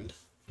to spend.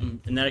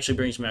 And that actually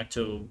brings me back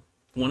to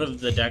one of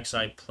the decks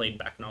I played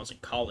back when I was in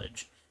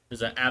college. Is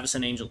the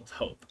Avacyn Angel of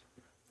Hope.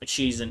 But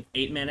she's an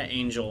 8 mana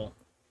angel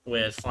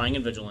with flying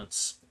and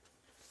vigilance.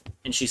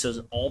 And she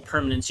says all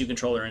permanents you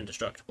control are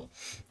indestructible.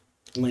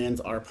 Lands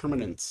are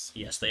permanents.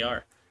 Yes, they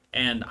are.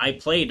 And I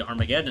played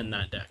Armageddon in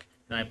that deck.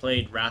 And I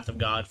played Wrath of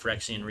God,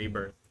 Phyrexian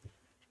Rebirth.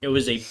 It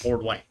was a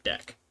board wipe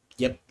deck.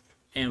 Yep.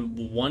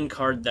 And one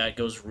card that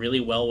goes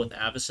really well with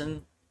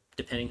Avacyn,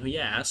 depending who you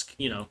ask,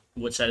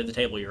 what side of the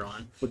table you're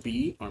on. Would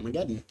be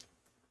Armageddon.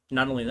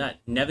 Not only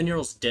that,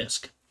 Nevinyrral's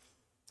Disc.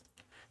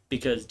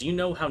 Because do you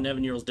know how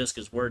Nevinyrral's Disc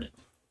is worded?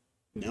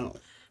 No.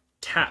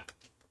 Tap.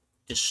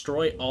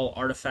 Destroy all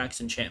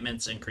artifacts,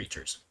 enchantments, and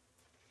creatures.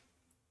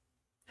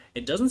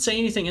 It doesn't say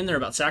anything in there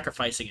about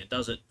sacrificing it,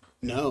 does it?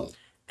 No.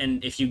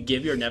 And if you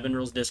give your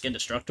Nevinyrral's Disc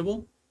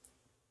indestructible,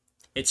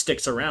 it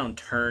sticks around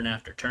turn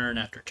after turn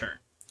after turn.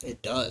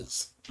 It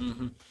does.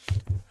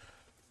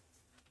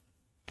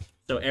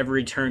 So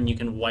every turn you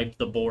can wipe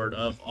the board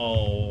of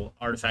all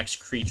artifacts,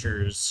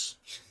 creatures,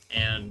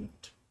 and...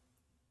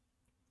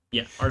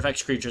 yeah,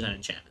 artifacts, creatures, and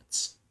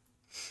enchantments.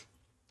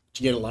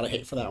 Did you get a lot of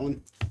hate for that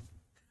one?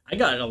 I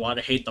got a lot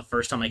of hate the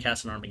first time I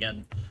cast an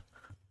Armageddon.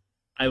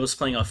 I was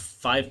playing a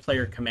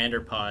 5-player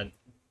commander pod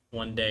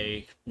one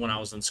day when I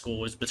was in school.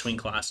 It was between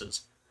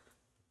classes.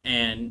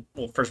 And,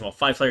 well, first of all,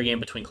 5-player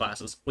game between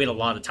classes. We had a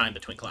lot of time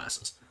between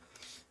classes.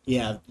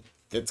 Yeah,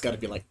 it's got to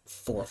be like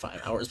 4 or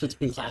 5 hours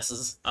between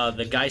classes.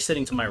 The guy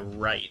sitting to my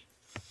right,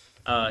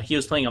 he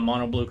was playing a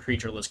mono blue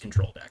creatureless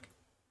control deck.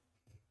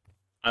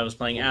 I was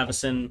playing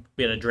Avacyn.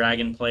 We had a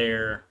dragon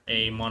player,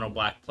 a mono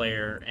black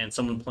player, and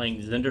someone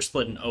playing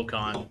Zndrsplt and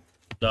Okon,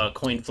 the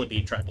coin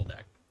flippy tribal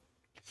deck.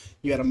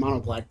 You had a mono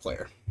black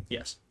player.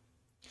 Yes.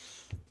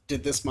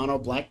 Did this mono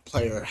black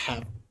player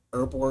have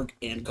Urborg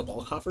and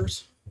Cabal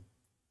coffers?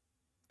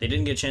 They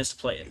didn't get a chance to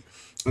play it.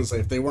 I was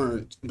like, if they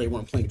weren't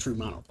playing true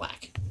mono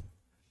black.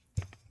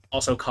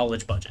 Also,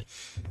 college budget.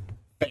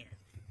 Fair.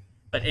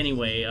 But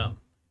anyway,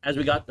 as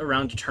we got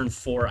around to turn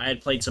 4, I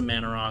had played some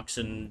Mana Rocks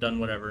and done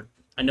whatever.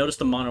 I noticed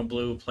the mono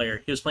blue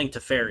player. He was playing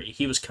Teferi.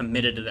 He was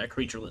committed to that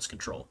creatureless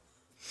control.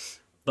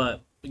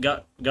 But we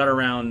got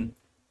around.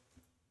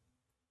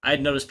 I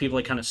had noticed people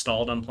had kind of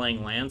stalled on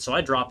playing land, so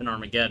I dropped an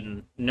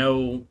Armageddon,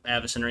 no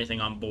Avacyn or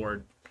anything on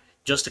board,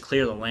 just to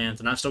clear the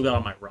lands, and I've still got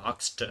all my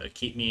rocks to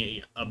keep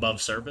me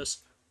above surface.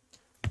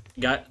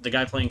 The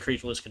guy playing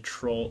creatureless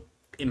control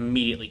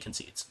immediately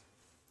concedes.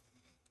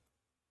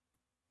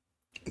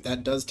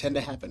 That does tend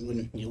to happen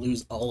when you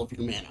lose all of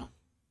your mana.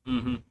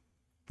 Mm-hmm.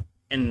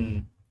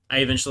 And I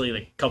eventually,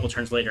 like a couple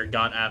turns later,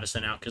 got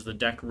Avacyn out because the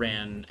deck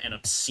ran an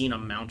obscene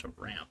amount of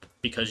ramp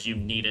because you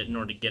need it in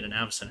order to get an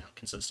Avacyn out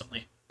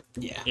consistently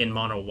Yeah. in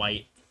mono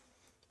white.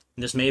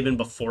 This may have been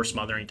before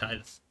Smothering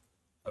Tithe.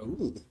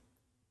 Oh.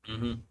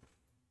 Mm-hmm.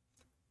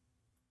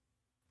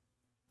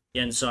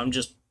 Yeah, and so I'm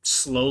just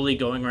slowly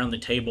going around the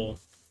table,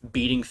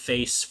 beating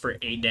face for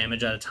 8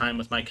 damage at a time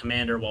with my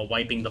commander while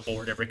wiping the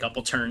board every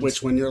couple turns.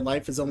 Which, when your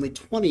life is only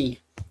 20,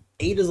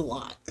 8 is a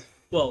lot.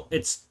 Well,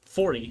 it's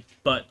 40,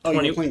 but Oh,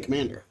 20. you're playing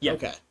commander. Yeah.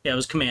 Okay. Yeah, it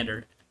was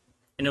commander,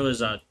 and it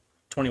was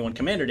 21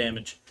 commander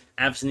damage.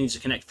 Avacyn needs to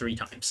connect 3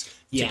 times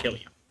to kill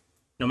you.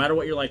 No matter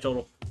what your life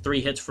total, 3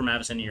 hits from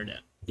Avacyn and you're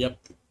dead. Yep.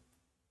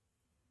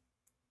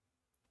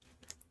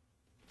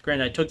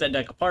 Granted, I took that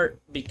deck apart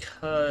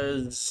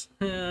because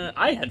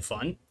I had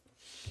fun.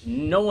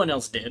 No one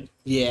else did.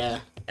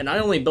 Yeah. And I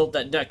only built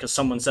that deck because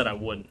someone said I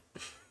wouldn't. I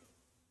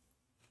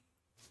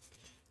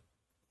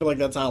feel like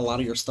that's how a lot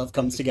of your stuff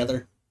comes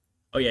together.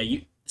 Oh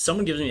yeah,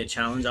 someone gives me a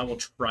challenge, I will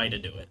try to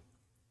do it.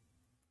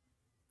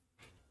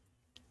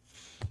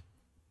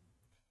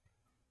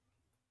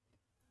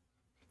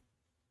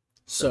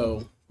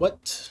 So,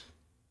 what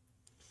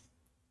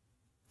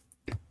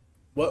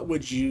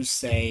would you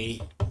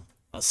say,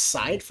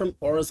 aside from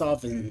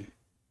Orzhov and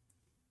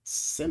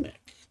Simic,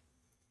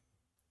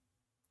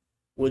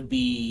 would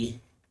be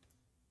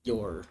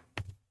your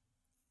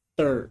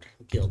third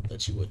guild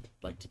that you would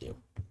like to do?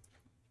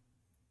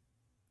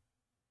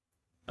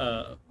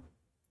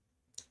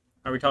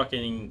 Are we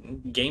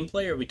talking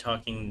gameplay or are we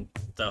talking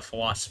the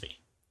philosophy?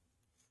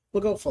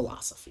 We'll go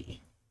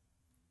philosophy.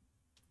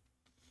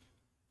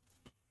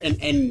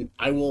 And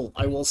I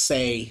will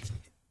say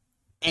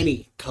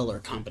any color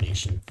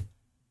combination,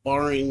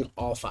 barring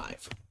all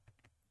 5.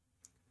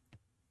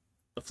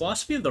 The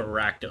philosophy of the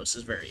Rakdos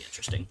is very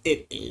interesting.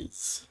 It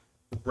is.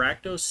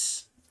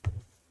 Rakdos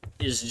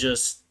is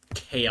just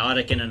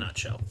chaotic in a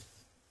nutshell.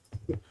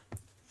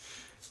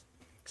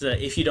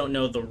 If you don't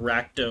know the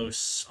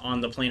Rakdos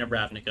on the plane of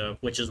Ravnica,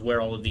 which is where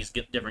all of these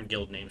different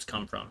guild names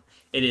come from,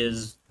 it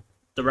is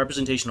the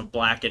representation of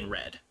black and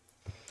red.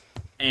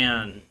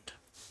 And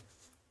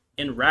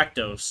in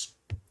Rakdos,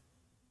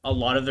 a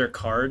lot of their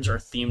cards are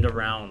themed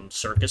around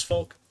circus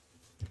folk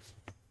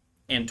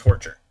and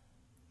torture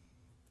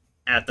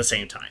at the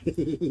same time.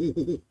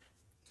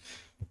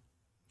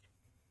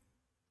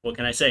 What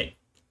can I say?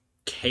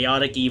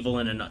 Chaotic evil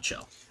in a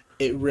nutshell.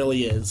 It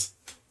really is.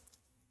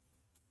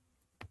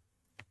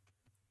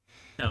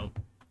 Now,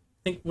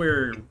 I think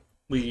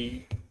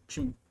we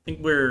think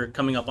we're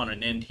coming up on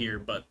an end here,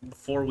 but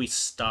before we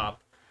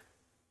stop,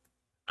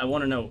 I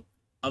want to know,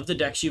 of the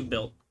decks you've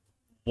built,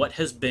 what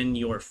has been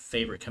your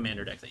favorite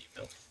commander deck that you've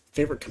built?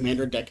 Favorite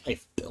commander deck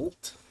I've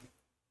built?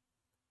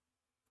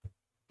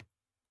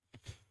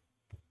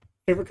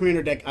 Favorite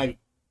commander deck I've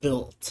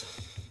built.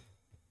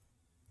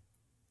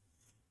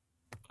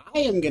 I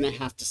am going to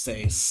have to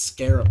say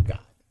Scarab God.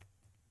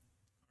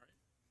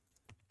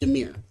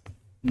 Dimir.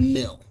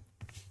 Mill.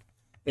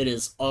 It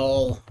is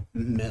all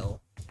mill.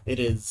 It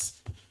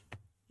is...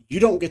 You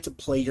don't get to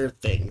play your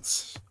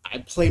things. I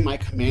play my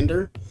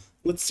commander.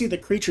 Let's see the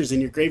creatures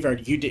in your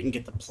graveyard you didn't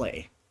get to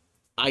play.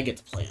 I get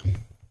to play them.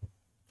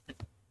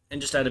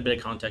 And just add a bit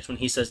of context, when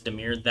he says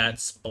Dimir,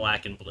 that's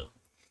black and blue.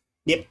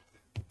 Yep.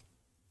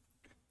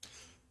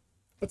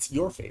 What's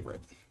your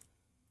favorite?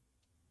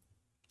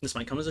 This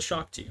might come as a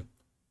shock to you,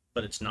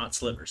 but it's not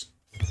Slivers.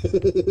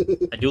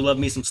 I do love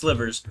me some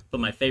Slivers,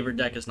 but my favorite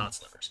deck is not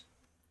Slivers.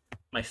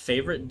 My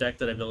favorite deck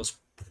that I built has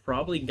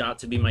probably got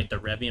to be my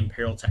Derevi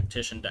Imperial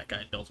Tactician deck I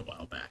had built a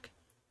while back.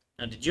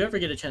 Now, did you ever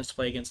get a chance to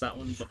play against that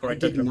one before I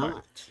took it apart?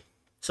 Not.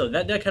 So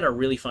that deck had a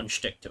really fun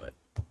shtick to it.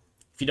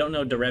 If you don't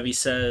know, Derevi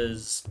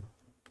says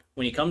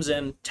when he comes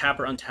in, tap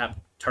or untap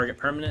target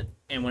permanent,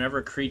 and whenever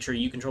a creature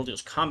you control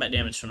deals combat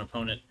damage to an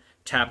opponent,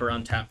 tap or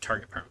untap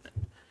target permanent.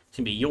 It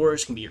can be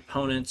yours, it can be your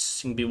opponent's,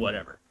 it can be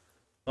whatever.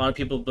 A lot of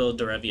people build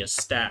Derevi as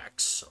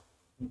stacks,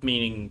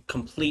 meaning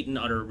complete and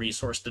utter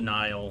resource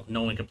denial,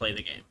 no one can play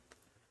the game.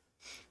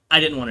 I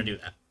didn't want to do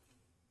that.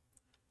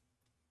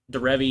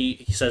 Derevi,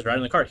 he says right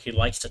on the card, he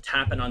likes to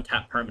tap and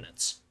untap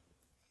permanents.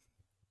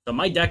 So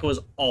my deck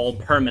was all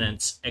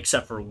permanents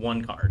except for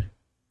one card.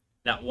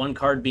 That one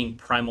card being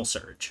Primal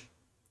Surge.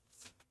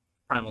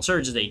 Primal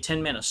Surge is a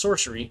 10-mana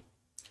sorcery.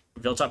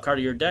 Reveal top card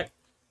of your deck.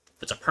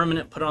 If it's a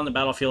permanent, put it on the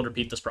battlefield,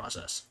 repeat this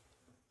process.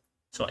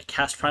 So I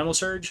cast Primal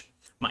Surge,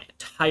 my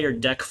entire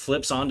deck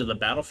flips onto the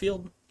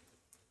battlefield,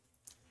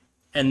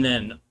 and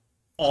then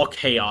all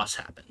chaos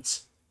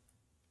happens.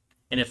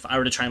 And if I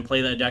were to try and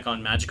play that deck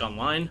on Magic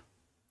Online,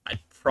 I'd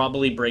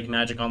probably break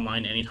Magic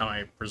Online anytime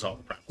I resolve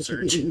the Primal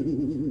Surge.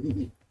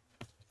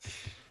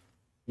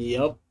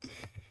 Yep.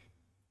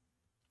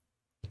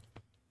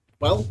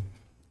 Well,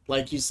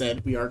 like you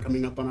said, we are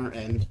coming up on our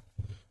end.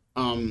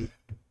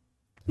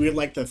 We would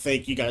like to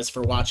thank you guys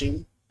for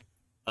watching.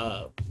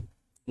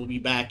 We'll be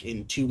back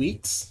in 2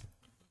 weeks.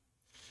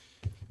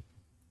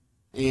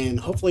 And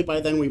hopefully by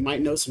then we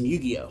might know some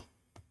Yu-Gi-Oh!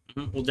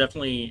 We'll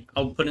definitely,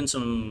 I'll put in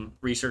some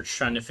research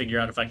trying to figure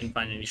out if I can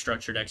find any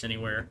structure decks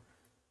anywhere.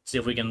 see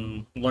if we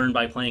can learn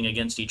by playing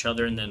against each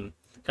other, and then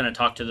kind of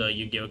talk to the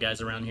Yu-Gi-Oh guys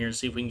around here,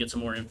 see if we can get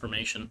some more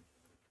information.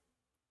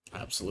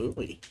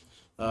 Absolutely.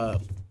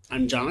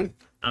 I'm John.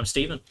 I'm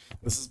Steven.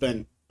 This has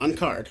been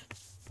Uncard.